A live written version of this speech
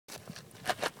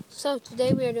So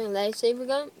today we are doing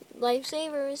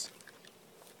Lifesavers.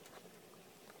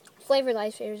 Flavored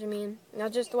Lifesavers, I mean.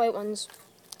 Not just the white ones.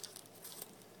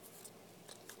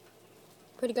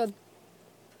 Pretty good.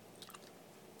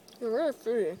 They're really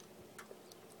fruity.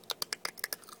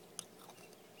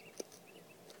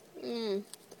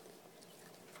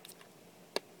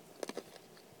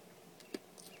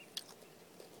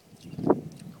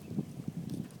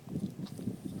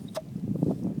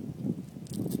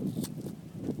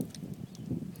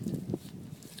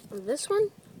 This one,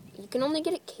 you can only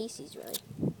get at Casey's, really.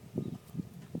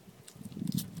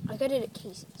 I got it at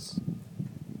Casey's.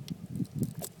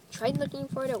 I tried looking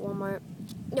for it at Walmart.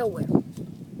 Nowhere.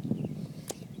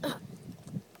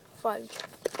 Fudge.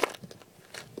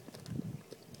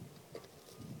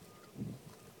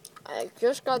 I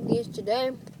just got these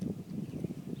today.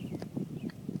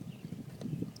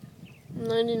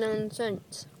 99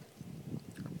 cents.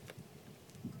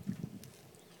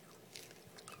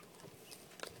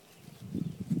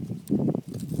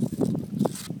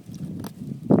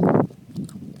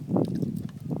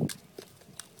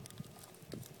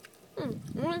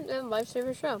 I want the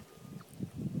Lifesaver show.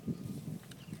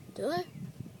 Do I?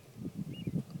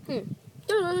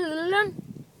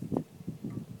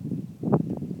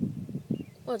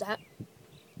 What was that?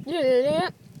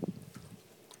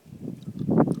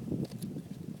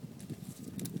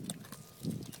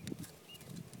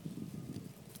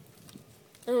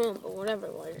 I don't know, but whatever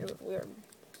it was, it was weird.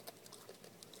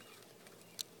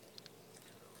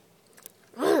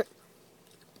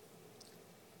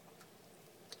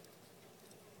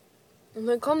 And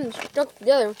they come stuck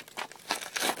together,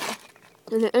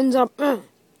 and it ends up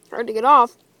hard to get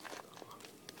off.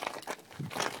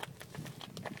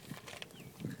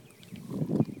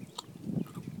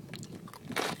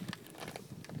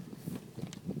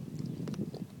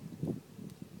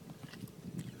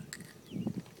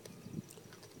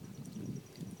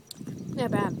 Yeah,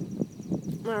 bad.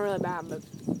 Not really bad, but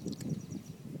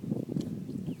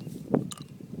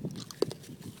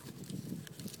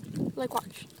like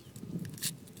watch.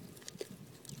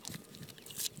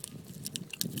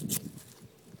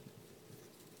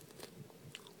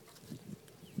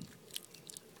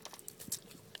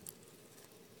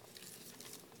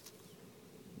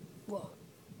 Whoa.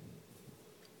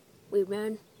 Weird,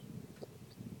 man.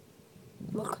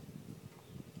 Look.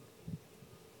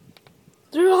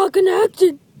 They're all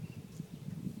connected.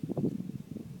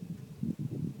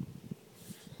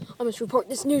 I must report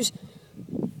this news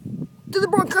to the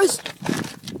broadcast.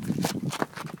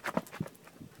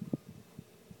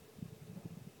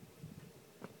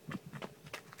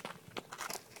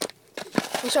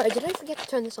 I'm sorry, did I forget to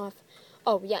turn this off?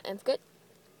 Oh, yeah, and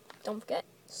don't forget,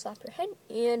 slap your head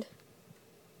and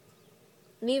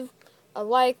leave a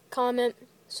like, comment,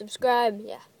 subscribe,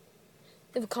 yeah.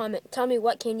 Leave a comment. Tell me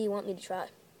what candy you want me to try,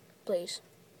 please.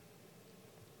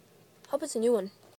 Hope it's a new one.